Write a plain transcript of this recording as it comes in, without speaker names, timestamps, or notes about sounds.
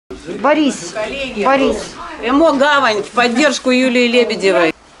Борис. МО «Гавань» в поддержку Юлии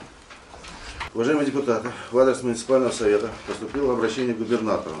Лебедевой. Уважаемые депутаты, в адрес муниципального совета поступило обращение к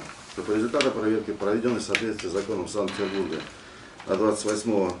губернатору, что по результатам проверки, проведенной в соответствии с законом Санкт-Петербурга от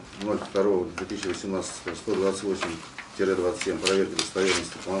 28.02.2018 128-27 проверки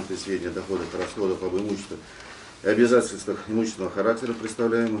достоверности, полноты сведений о доходах и расходах об имуществе и обязательствах имущественного характера,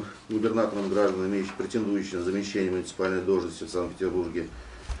 представляемых губернатором граждан, имеющих претендующих на замещение муниципальной должности в Санкт-Петербурге,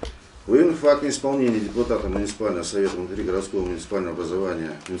 выявлен факт неисполнения депутатом муниципального совета внутригородского муниципального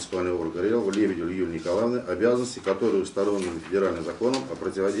образования муниципального округа Лебедевой Юлии Николаевны обязанности, которые установлены федеральным законом о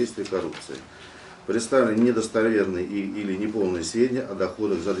противодействии коррупции. Представлены недостоверные или неполные сведения о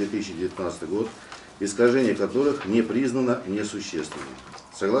доходах за 2019 год, искажение которых не признано несущественным.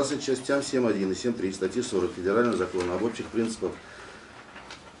 Согласно частям 7.1 и 7.3 статьи 40 Федерального закона об общих принципах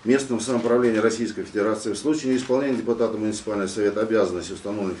местного самоуправления Российской Федерации, в случае неисполнения депутата муниципального совета обязанностей,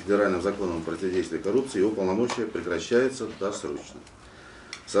 установленных федеральным законом о противодействии коррупции, его полномочия прекращаются досрочно.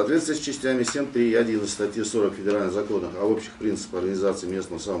 В соответствии с частями 7.3 и 11 статьи 40 Федерального закона об общих принципах организации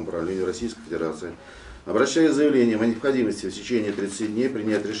местного самоуправления Российской Федерации, обращаясь с заявлением о необходимости в течение 30 дней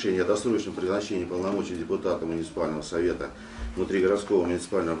принять решение о досрочном прекращении полномочий депутата муниципального совета внутригородского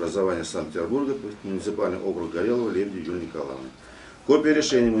муниципального образования Санкт-Петербурга, муниципальный округ Лебедевой Юлии Николаевны. Копия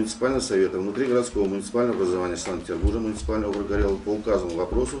решения муниципального совета внутригородского муниципального образования Санкт-Петербурга, муниципального округа по указанному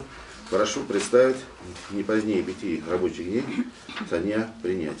вопросу прошу представить не позднее 5 рабочих дней со дня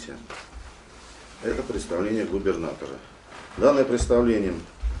принятия. Это представление губернатора. Данное представление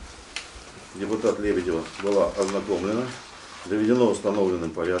депутат Лебедева была ознакомлена, доведено установленным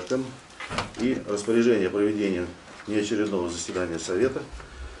порядком, и распоряжение о проведении неочередного заседания совета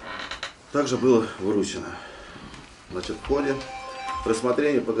также было вручено. Значит, в ходе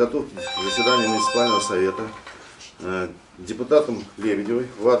рассмотрения подготовки заседания муниципального совета депутатом Лебедевой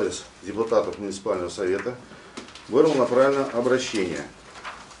в адрес депутатов муниципального совета было направлено обращение,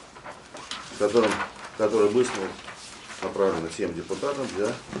 которое быстро направлено всем депутатам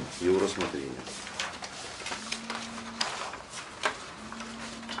для его рассмотрения.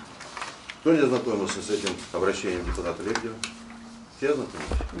 Кто не ознакомился с этим обращением депутата Лебедева? Все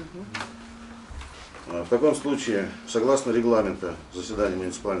ознакомились? В таком случае, согласно регламенту заседания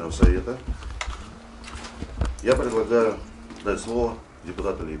муниципального совета, я предлагаю дать слово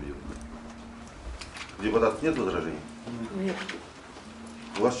депутату Лебедеву. Депутатов нет возражений? Нет.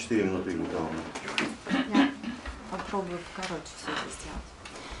 У вас 4 минуты, Юлия Николаевна. Я попробую покороче все это сделать.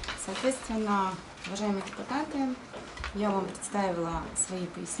 Соответственно, уважаемые депутаты, я вам представила свои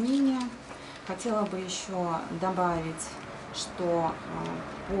пояснения. Хотела бы еще добавить, что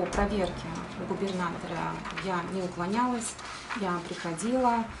по проверке у губернатора я не уклонялась, я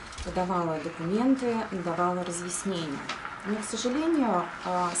приходила, подавала документы, давала разъяснения. Но, к сожалению,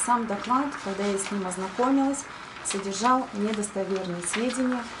 сам доклад, когда я с ним ознакомилась, содержал недостоверные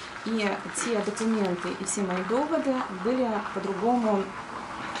сведения, и те документы и все мои доводы были по-другому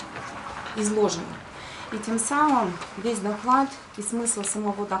изложены. И тем самым весь доклад и смысл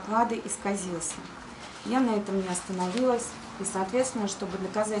самого доклада исказился. Я на этом не остановилась, и, соответственно, чтобы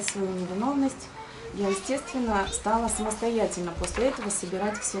доказать свою невиновность, я, естественно, стала самостоятельно после этого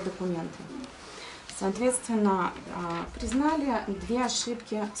собирать все документы. Соответственно, признали 2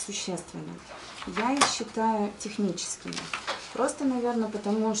 ошибки существенными. Я их считаю техническими. Просто, наверное,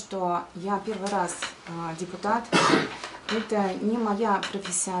 потому что я первый раз депутат, это не моя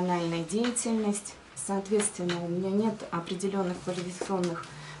профессиональная деятельность, соответственно, у меня нет определенных квалификационных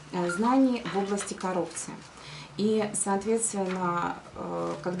знаний в области коррупции. И, соответственно,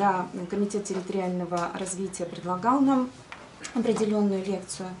 когда Комитет территориального развития предлагал нам определенную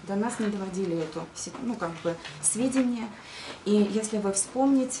лекцию, до нас не доводили эту, сведения. И если вы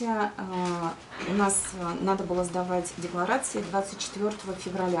вспомните, у нас надо было сдавать декларации 24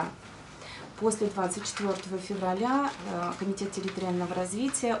 февраля. После 24 февраля Комитет территориального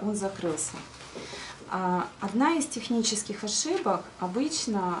развития, он закрылся. Одна из технических ошибок,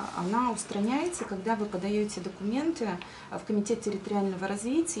 обычно она устраняется, когда вы подаете документы в Комитет территориального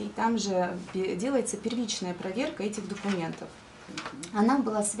развития, и там же делается первичная проверка этих документов. Она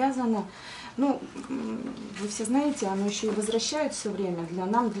была связана, вы все знаете, оно еще и возвращают все время для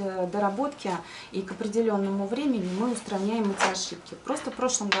доработки, и к определенному времени мы устраняем эти ошибки. Просто в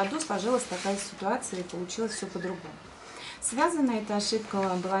прошлом году сложилась такая ситуация, и получилось все по-другому. Связана эта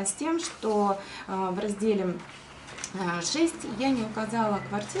ошибка была с тем, что в разделе 6 я не указала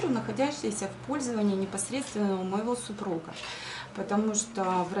квартиру, находящуюся в пользовании непосредственно у моего супруга, потому что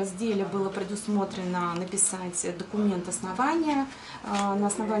в разделе было предусмотрено написать документ основания, на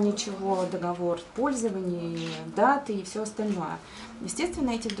основании чего договор пользования, даты и все остальное. Естественно,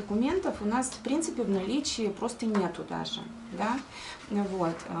 этих документов у нас в принципе в наличии просто нету даже. Да?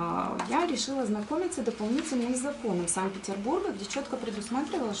 Вот. Я решила ознакомиться дополнительно и с законом Санкт-Петербурга, где четко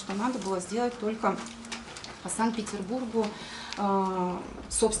предусматривалось, что надо было сделать только по Санкт-Петербургу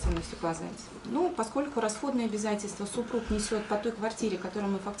собственность указать. Ну, поскольку расходные обязательства супруг несет по той квартире, в которой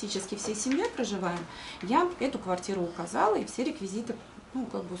мы фактически всей семьей проживаем, я эту квартиру указала и все реквизиты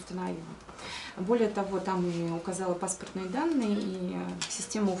установила. Более того, там и указала паспортные данные, и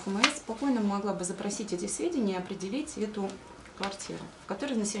система УФМС спокойно могла бы запросить эти сведения и определить эту квартиру, в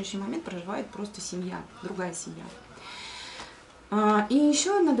которой на сегодняшний момент проживает просто семья, другая семья. И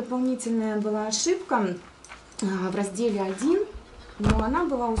еще одна дополнительная была ошибка в разделе 1, но она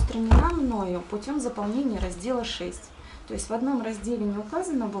была устранена мною путем заполнения раздела 6. То есть в одном разделе не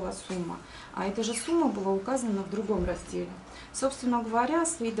указана была сумма, а эта же сумма была указана в другом разделе. Собственно говоря,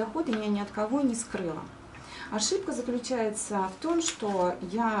 свои доходы я ни от кого не скрыла. Ошибка заключается в том, что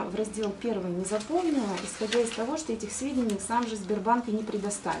я в раздел 1 не заполнила, исходя из того, что этих сведений сам же Сбербанк и не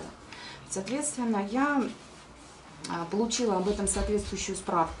предоставил. Соответственно, я получила об этом соответствующую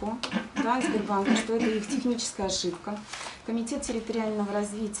справку, да, Сбербанка, что это их техническая ошибка. Комитет территориального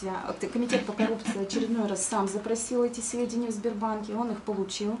развития, комитет по коррупции очередной раз сам запросил эти сведения в Сбербанке, он их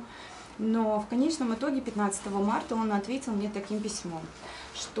получил. Но в конечном итоге 15 марта он ответил мне таким письмом,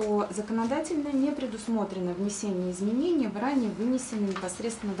 что законодательно не предусмотрено внесение изменений в ранее вынесенный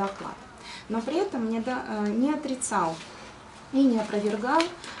непосредственно доклад. Но при этом не отрицал и не опровергал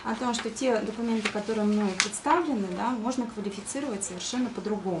о том, что те документы, которые мной представлены, да, можно квалифицировать совершенно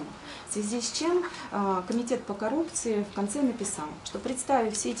по-другому. В связи с чем комитет по коррупции в конце написал, что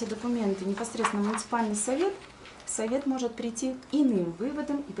представив все эти документы непосредственно в муниципальный совет, совет может прийти к иным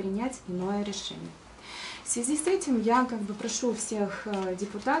выводам и принять иное решение. В связи с этим я прошу всех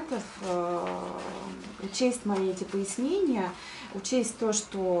депутатов учесть мои эти пояснения, учесть то,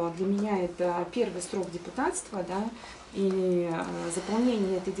 что для меня это первый срок депутатства, да, и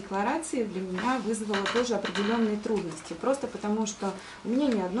заполнение этой декларации для меня вызвало тоже определенные трудности. Просто потому, что у меня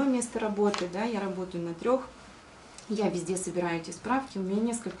не одно место работы, да, я работаю на 3. Я везде собираю эти справки, у меня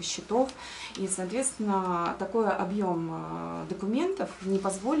несколько счетов, и, соответственно, такой объем документов не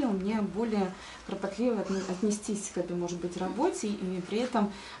позволил мне более кропотливо отнестись к этой, может быть, работе, и при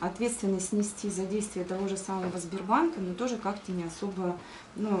этом ответственность нести за действие того же самого Сбербанка, но тоже как-то не особо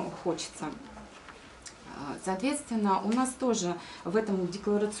хочется. Соответственно, у нас тоже в этом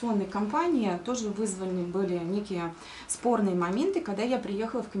декларационной кампании тоже вызваны были некие спорные моменты, когда я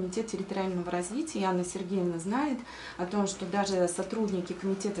приехала в комитет территориального развития, и Анна Сергеевна знает о том, что даже сотрудники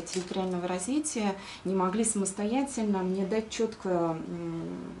комитета территориального развития не могли самостоятельно мне дать четкое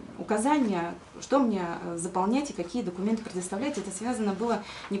указание, что мне заполнять и какие документы предоставлять. Это связано было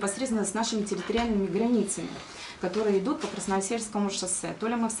непосредственно с нашими территориальными границами, которые идут по Красносельскому шоссе. То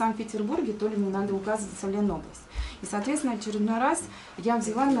ли мы в Санкт-Петербурге, то ли мне надо указываться в Ленобласть. И, соответственно, очередной раз я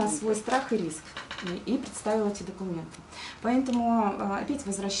взяла на свой страх и риск и представила эти документы. Поэтому опять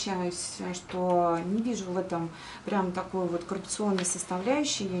возвращаюсь, что не вижу в этом прям такой коррупционной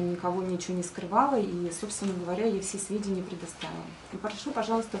составляющей, я никого ничего не скрывала и, собственно говоря, я все сведения предоставила. И прошу,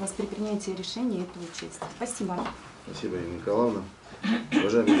 пожалуйста, вас при принятии решения это учесть. Спасибо. Спасибо, Юлия Николаевна.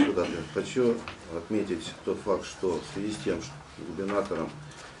 Уважаемые депутаты, хочу отметить тот факт, что в связи с тем, что губернатором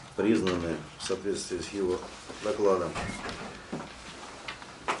признаны в соответствии с его докладом,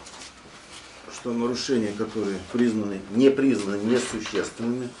 что нарушения, которые не признаны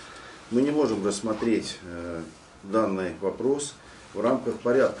несущественными, мы не можем рассмотреть данный вопрос в рамках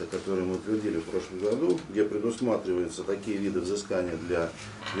порядка, который мы утвердили в прошлом году, где предусматриваются такие виды взыскания для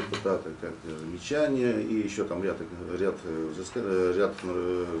депутата, как замечание и еще там ряд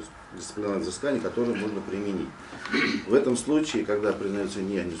дисциплинарных взысканий, которые можно применить. В этом случае, когда признаются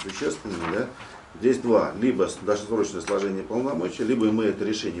несущественными, да, здесь либо досрочное сложение полномочий, либо мы это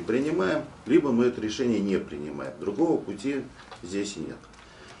решение принимаем, либо мы это решение не принимаем. Другого пути здесь нет.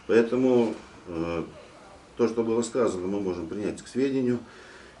 Поэтому то, что было сказано, мы можем принять к сведению.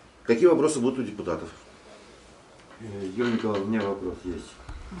 Какие вопросы будут у депутатов? Юлия Николаевна, у меня вопрос есть.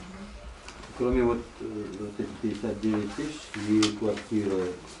 Кроме этих 59 тысяч и квартира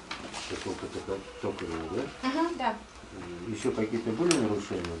Токарева, да? Да. Еще какие-то были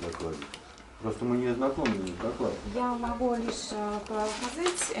нарушения в докладе? Просто мы не ознакомлены с докладом. Я могу лишь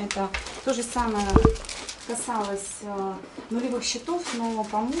показать это. То же самое касалось нулевых счетов, но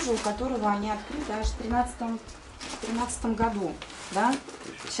по мужу, у которого они открыты аж в 2013 2013 году. Да?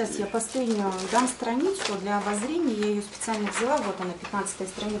 Сейчас я последнюю дам страницу для обозрения, я ее специально взяла, вот она, 15-я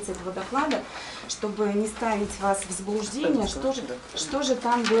страница этого доклада, чтобы не ставить вас в заблуждение, что же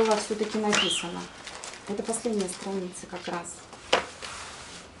там было все-таки написано. Это последняя страница как раз.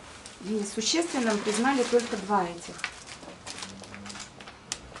 И существенным признали только два этих.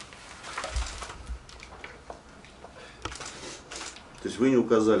 То есть вы не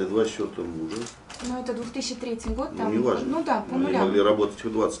указали два счета мужа? Ну, это 2003 год. Там, не важно. Ну да, по Они нулям. могли работать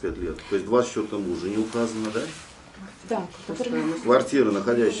в 25 лет. То есть два счета мужа не указано, да? Да, которые... Квартиры,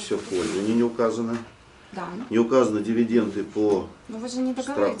 находящиеся в пользовании, не указано. Да. Не указаны дивиденды по Но вы же не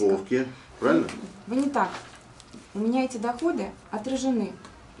договорите. страховке. Правильно? Вы не так. У меня эти доходы отражены.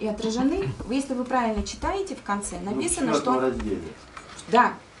 И отражены, если вы правильно читаете в конце, написано, что... разделе.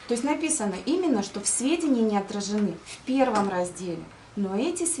 Да, то есть написано именно, что в сведения не отражены в первом разделе. Но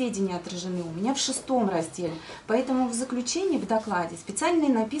эти сведения отражены у меня в 6-м разделе. Поэтому в заключении, в докладе специально и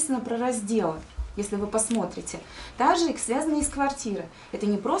написано про разделы. Если вы посмотрите, также их связанные с квартирой. Это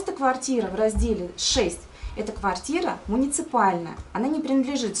не просто квартира в разделе 6, это квартира муниципальная, она не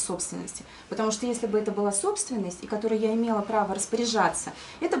принадлежит собственности. Потому что если бы это была собственность, и которой я имела право распоряжаться,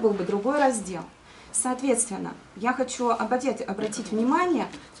 это был бы другой раздел. Соответственно, я хочу обратить внимание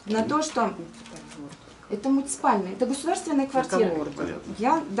на то, что это муниципальная, это государственная квартира.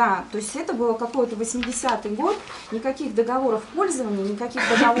 Да, то есть это было какой-то 80-й год, никаких договоров пользования, никаких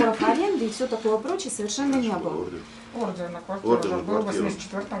договоров аренды и все такое прочее совершенно не было. Ордер на квартиру уже был в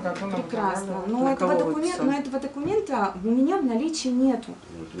 84 году. Прекрасно. Но этого документа у меня в наличии нету.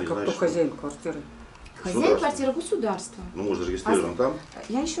 Как кто хозяин квартиры? Хозяин квартиры государства. Ну, может, зарегистрирован там?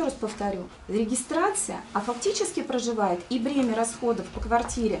 Я еще раз повторю. Регистрация, а фактически проживает и бремя расходов по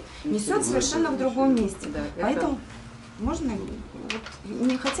квартире несет совершенно в другом месте. Да, поэтому можно, вот,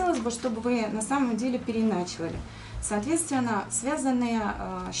 не хотелось бы, чтобы вы на самом деле переиначивали. Соответственно, связанные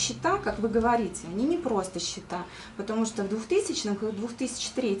счета, как вы говорите, они не просто счета, потому что в 2000-м и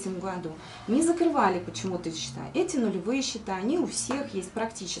 2003 году не закрывали почему-то счета. Эти нулевые счета, они у всех есть,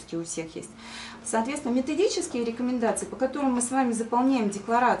 практически у всех есть. Соответственно, методические рекомендации, по которым мы с вами заполняем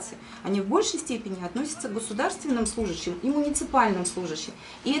декларации, они в большей степени относятся к государственным служащим и муниципальным служащим.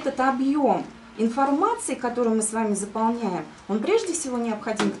 И этот объем информации, которую мы с вами заполняем, он прежде всего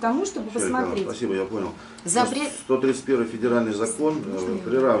необходим к тому, чтобы посмотреть. Спасибо, я понял. Запрет... 131 федеральный закон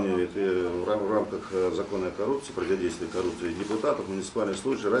приравнивает в рамках закона о коррупции, противодействия коррупции депутатов, муниципальных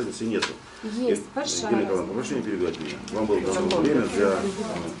служащих, разницы нет. Есть большая разница. Прошу не перебивать меня. Вам было дано время для...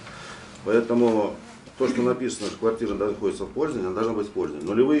 Поэтому то, что написано, что квартира находится в пользовании, она должна быть в пользовании.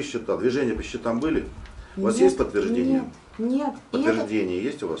 Нулевые счета, движения по счетам были? У вас есть подтверждение? Нет. Подтверждение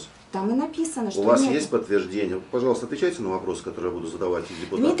есть у вас? Там и написано, что у вас нет. есть подтверждение? Пожалуйста, отвечайте на вопросы, которые я буду задавать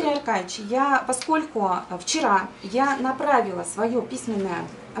депутатам. Дмитрий Аркадьевич, поскольку вчера я направила свое письменное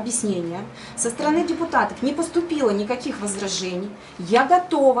объяснение, со стороны депутатов не поступило никаких возражений, я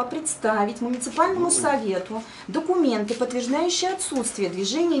готова представить муниципальному совету документы, подтверждающие отсутствие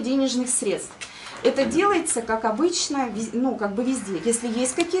движения денежных средств. Это делается, как обычно, ну, как бы везде. Если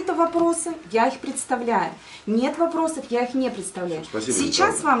есть какие-то вопросы, я их представляю. Нет вопросов, я их не представляю. Спасибо,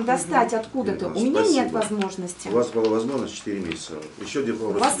 сейчас вам достать откуда-то, у меня нет возможности. У вас была возможность 4 месяца. Еще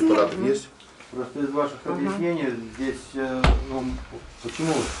вопросы депутатов есть? Просто из ваших объяснений здесь, ну,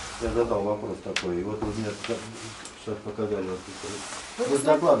 почему я задал вопрос такой, и вот вы мне сейчас показали. Вы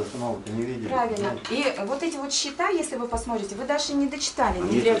доклада самого-то не видели. Правильно. И вот эти вот счета, если вы посмотрите, вы даже не дочитали,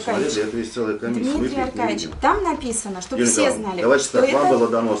 Дмитрий Нет, Аркадьевич. это есть целая комиссия. Дмитрий Аркадьевич, там написано, чтобы Юлия все знали, давайте что так, вам было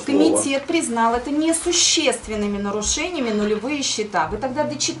дано это комитет признал это несущественными нарушениями нулевые счета. Вы тогда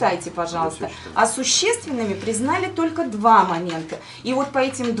дочитайте, пожалуйста. А существенными признали только 2 момента. И вот по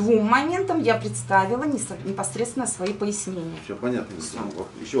этим 2 моментам я представила непосредственно свои пояснения. Все понятно.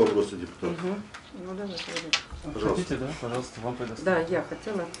 Еще вопросы депутатов. Ну, давайте. Пожалуйста. Хотите, да? Пожалуйста, вам предоставляю. Да, я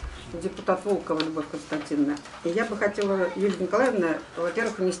хотела, депутат Волкова Любовь Константиновна. И я бы хотела, Юлия Николаевна,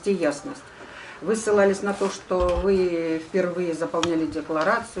 во-первых, внести ясность. Вы ссылались на то, что вы впервые заполняли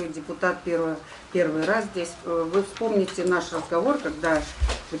декларацию, депутат первый раз здесь. Вы вспомните наш разговор, когда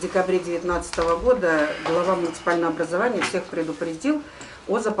в декабре 2019 года глава муниципального образования всех предупредил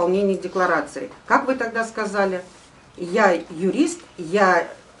о заполнении декларации. Как вы тогда сказали? Я юрист, я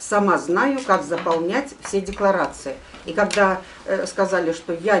сама знаю, как заполнять все декларации. И когда сказали,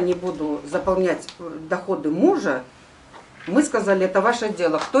 что я не буду заполнять доходы мужа, мы сказали, это ваше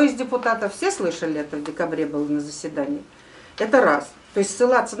дело. Кто из депутатов, все слышали это, в декабре было на заседании? Это раз. То есть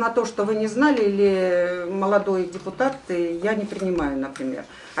ссылаться на то, что вы не знали, или молодой депутат, я не принимаю, например.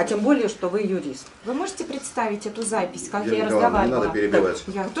 А тем более, что вы юрист. Вы можете представить эту запись, как Юлия я Николаевна, разговаривала? не надо перебивать.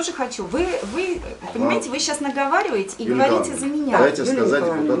 Я тоже хочу. Вы понимаете, вы сейчас наговариваете и Юлия говорите Николаевна, за меня. дайте Юлия сказать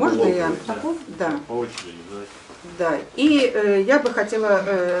Николаевна, депутату можно я? Толокнову. Да. По очереди, Да. И я бы хотела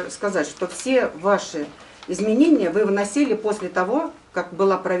сказать, что все ваши изменения вы вносили после того, как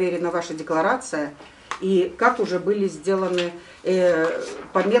была проверена ваша декларация и как уже были сделаны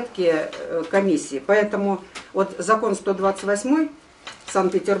пометки комиссии. Поэтому вот закон 128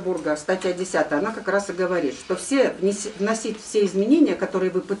 Санкт-Петербурга, статья 10, она как раз и говорит, что вносить все изменения,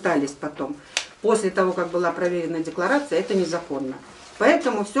 которые вы пытались потом, после того, как была проверена декларация, это незаконно.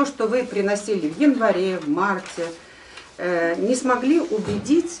 Поэтому все, что вы приносили в январе, в марте, не смогли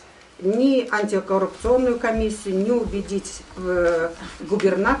убедить ни антикоррупционную комиссию, не убедить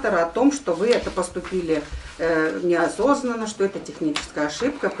губернатора о том, что вы это поступили неосознанно, что это техническая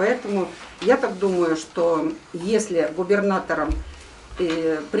ошибка. Поэтому я так думаю, что если губернатором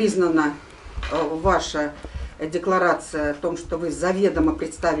признана ваша декларация о том, что вы заведомо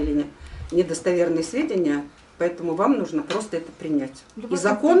представили недостоверные сведения, поэтому вам нужно просто это принять. И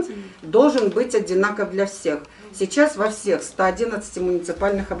закон должен быть одинаков для всех. Сейчас во всех 111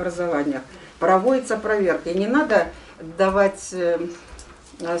 муниципальных образованиях проводится проверка. И не надо давать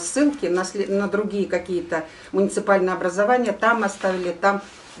ссылки на другие какие-то муниципальные образования. Там оставили, там.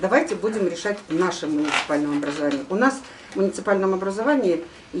 Давайте будем решать в нашем муниципальном образовании. У нас в муниципальном образовании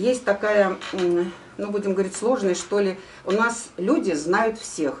есть такая, ну будем говорить, сложность, что ли. У нас люди знают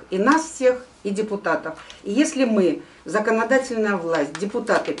всех. И нас всех, и депутатов. И если мы, законодательная власть,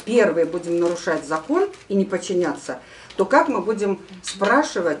 депутаты, первые будем нарушать закон и не подчиняться, то как мы будем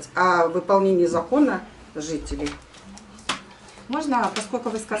спрашивать о выполнении закона жителей? Можно, поскольку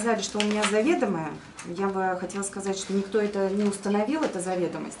вы сказали, что у меня заведомое, я бы хотела сказать, что никто это не установил, это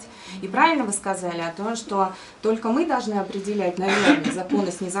заведомость. И правильно вы сказали о том, что только мы должны определять, наверное,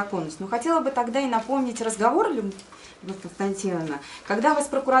 законность, незаконность. Но хотела бы тогда и напомнить разговор, Юлия Константиновна, когда вас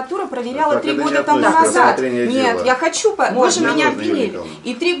прокуратура проверяла 3 года тому назад. Нет, я хочу, вы же меня обвинили.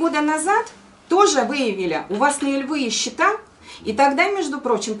 И 3 года назад тоже выявили у вас нулевые счета. И тогда, между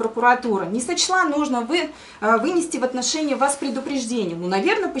прочим, прокуратура не сочла нужно вынести в отношении вас предупреждение. Ну,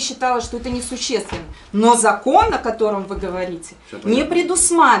 наверное, посчитала, что это несущественно. Но закон, о котором вы говорите, не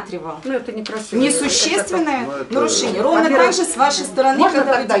предусматривал несущественное нарушение. Ровно так же с вашей стороны. Можно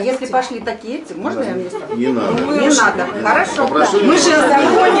тогда, если пошли такие эти, можно я вместе? Не надо. Не надо. Хорошо. Мы же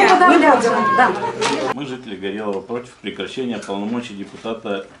законе. Мы, жители Горелого, против прекращения полномочий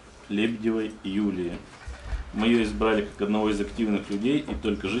депутата Лебедевой Юлии. Мы ее избрали как одного из активных людей, и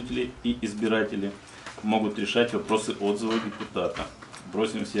только жители и избиратели могут решать вопросы отзыва депутата.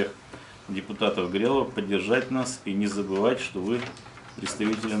 Просим всех депутатов Горелого поддержать нас и не забывать, что вы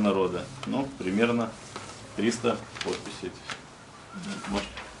представители народа. Ну, примерно 300 подписей. Может,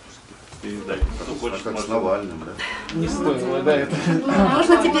 передать. Кто хочет, Как с может. Навальным, да? Не стоило, да, это.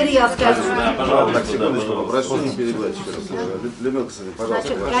 Можно теперь я скажу? Да, пожалуйста, Так, секундочку, попрошу не перебивать еще раз. Людмила Константиновна, пожалуйста.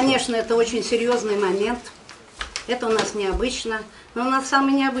 Значит, конечно, это очень серьезный момент. Это у нас необычно. Но у нас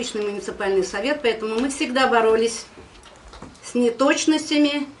самый необычный муниципальный совет, поэтому мы всегда боролись с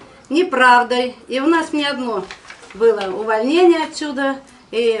неточностями, неправдой. И у нас не одно было увольнение отсюда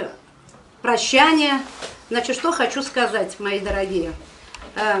и прощание. Значит, что хочу сказать, мои дорогие.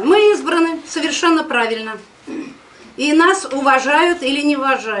 Мы избраны совершенно правильно. И нас уважают или не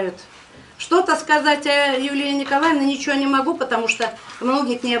уважают. Что-то сказать о Юлии Николаевне ничего не могу, потому что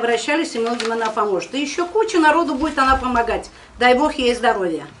многие к ней обращались, и многим она поможет. И еще куча народу будет она помогать. Дай Бог ей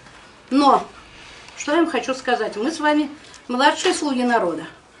здоровья. Но, что я вам хочу сказать. Мы с вами младшие слуги народа.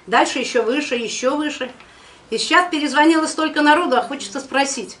 Дальше еще выше, еще выше. И сейчас перезвонило столько народу, а хочется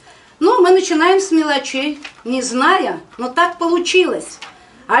спросить. Ну, мы начинаем с мелочей, не зная, но так получилось.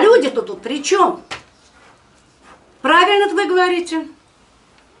 А люди-то тут при чем? Правильно вы говорите.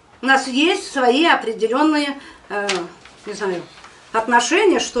 У нас есть свои определенные, не знаю,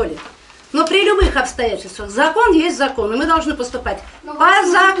 отношения, что ли. Но при любых обстоятельствах закон есть закон, и мы должны поступать по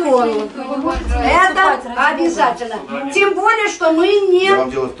закону. Это обязательно. Тем более, что мы не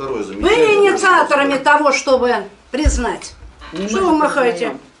были инициаторами того, чтобы признать. Что вы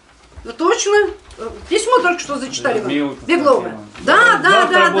махаете? Ну, точно. Письмо только что зачитали вам. Беглова.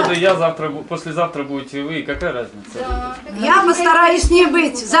 Да. Буду я, послезавтра будете вы. Какая разница? Да. Я постараюсь не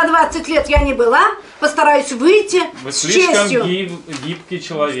быть. За 20 лет я не была. Постараюсь выйти Вы с честью. слишком гибкий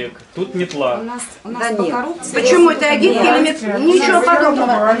человек. Тут метла. У нас по коррупции. Почему это я гибкий или метла? Ничего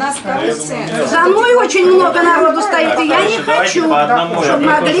подобного. У нас коррупция. За мной очень много народу стоит, и я не хочу, чтобы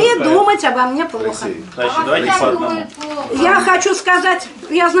могли думать обо мне плохо. Давайте по одному. Я хочу сказать,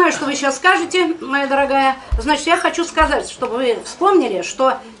 я знаю, что вы сейчас скажете, моя дорогая, значит, я хочу сказать, чтобы вы вспомнили,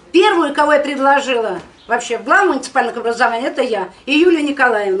 что первую, кого я предложила вообще в главу муниципальных образований, это я и Юлию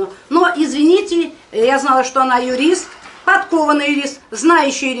Николаевну. Но, извините, я знала, что она юрист, подкованный юрист,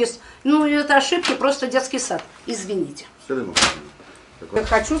 знающий юрист. Ну, это ошибки, просто детский сад. Извините. Я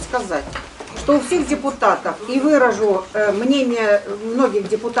хочу сказать, что у всех депутатов, и выражу мнение многих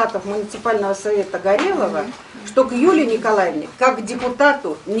депутатов муниципального совета Горелого, что к Юлии Николаевне, как к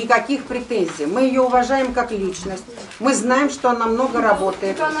депутату, никаких претензий. Мы ее уважаем как личность. Мы знаем, что она много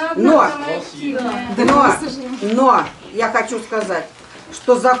работает. Но я хочу сказать,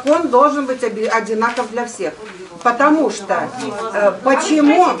 что закон должен быть одинаков для всех. Потому что,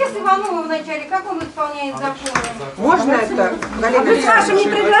 почему... С Ивановым вначале, как он исполняет законы? Можно это, Галина? Вы с вашими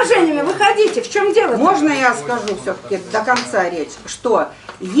предложениями выходите, в чем дело? Можно я скажу все-таки до конца речь, что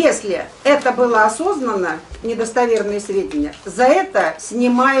если это было осознанно, недостоверные сведения, за это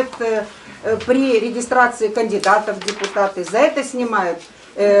снимают при регистрации кандидатов в депутаты, за это снимают.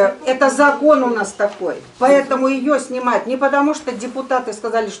 Это закон у нас такой, поэтому ее снимают не потому, что депутаты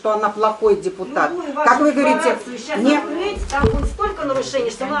сказали, что она плохой депутат. Как вы говорите, не... Там будет столько нарушений,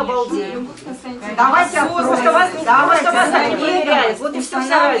 что мы обалдеем. Давайте Просто вас не проверяют. Вот и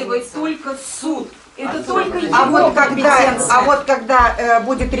Устанавливает только суд. Это только А вот когда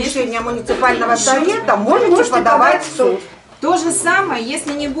будет решение муниципального совета, можете подавать в суд. То же самое,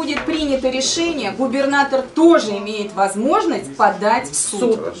 если не будет принято решение, губернатор тоже имеет возможность подать в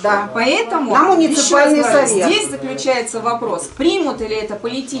суд. Да. Поэтому на муниципальный совет. Здесь заключается вопрос, примут ли это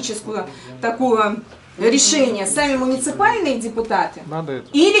политическую такую решение сами муниципальные депутаты,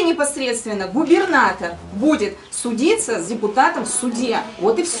 или непосредственно губернатор будет судиться с депутатом в суде.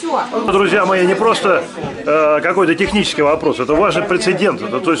 Вот и все. Друзья мои, не просто какой-то технический вопрос, это важный прецедент.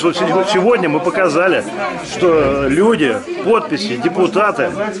 То есть вот сегодня мы показали, что люди, подписи,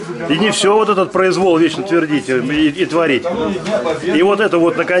 депутаты, и не все вот этот произвол вечно твердить и творить. И вот это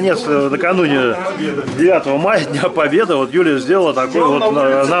вот наконец, накануне 9 мая, Дня Победы, вот Юлия сделала такой вот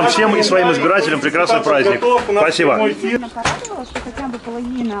нам всем и своим избирателям прекрасный праздник. Спасибо. Меня порадовало, что хотя бы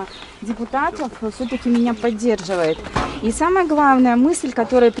половина депутатов все-таки меня поддерживает. И самая главная мысль,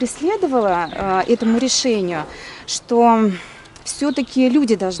 которая преследовала этому решению, что все-таки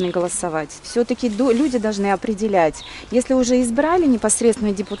люди должны голосовать, все-таки люди должны определять. Если уже избрали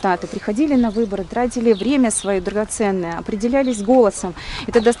непосредственно депутаты, приходили на выборы, тратили время свое драгоценное, определялись голосом.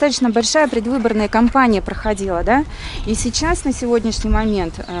 Это достаточно большая предвыборная кампания проходила, да? И сейчас, на сегодняшний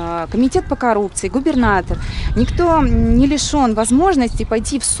момент, комитет по коррупции, губернатор, никто не лишен возможности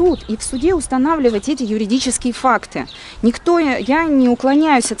пойти в суд и в суде устанавливать эти юридические факты. Я не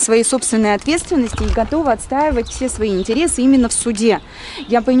уклоняюсь от своей собственной ответственности и готова отстаивать все свои интересы именно в суде.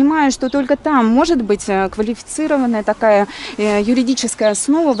 Я понимаю, что только там может быть квалифицированная такая юридическая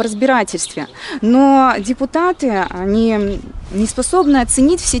основа в разбирательстве. Но депутаты, они не способны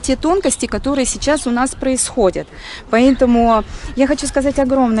оценить все те тонкости, которые сейчас у нас происходят. Поэтому я хочу сказать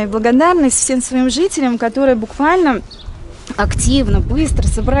огромную благодарность всем своим жителям, которые буквально активно, быстро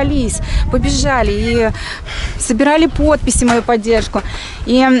собрались, побежали и собирали подписи, мою поддержку.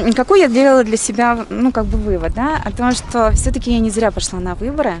 И какой я делала для себя, вывод, да, о том, что все-таки я не зря пошла на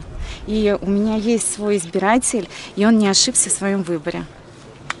выборы, и у меня есть свой избиратель, и он не ошибся в своем выборе.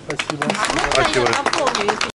 Спасибо. Спасибо.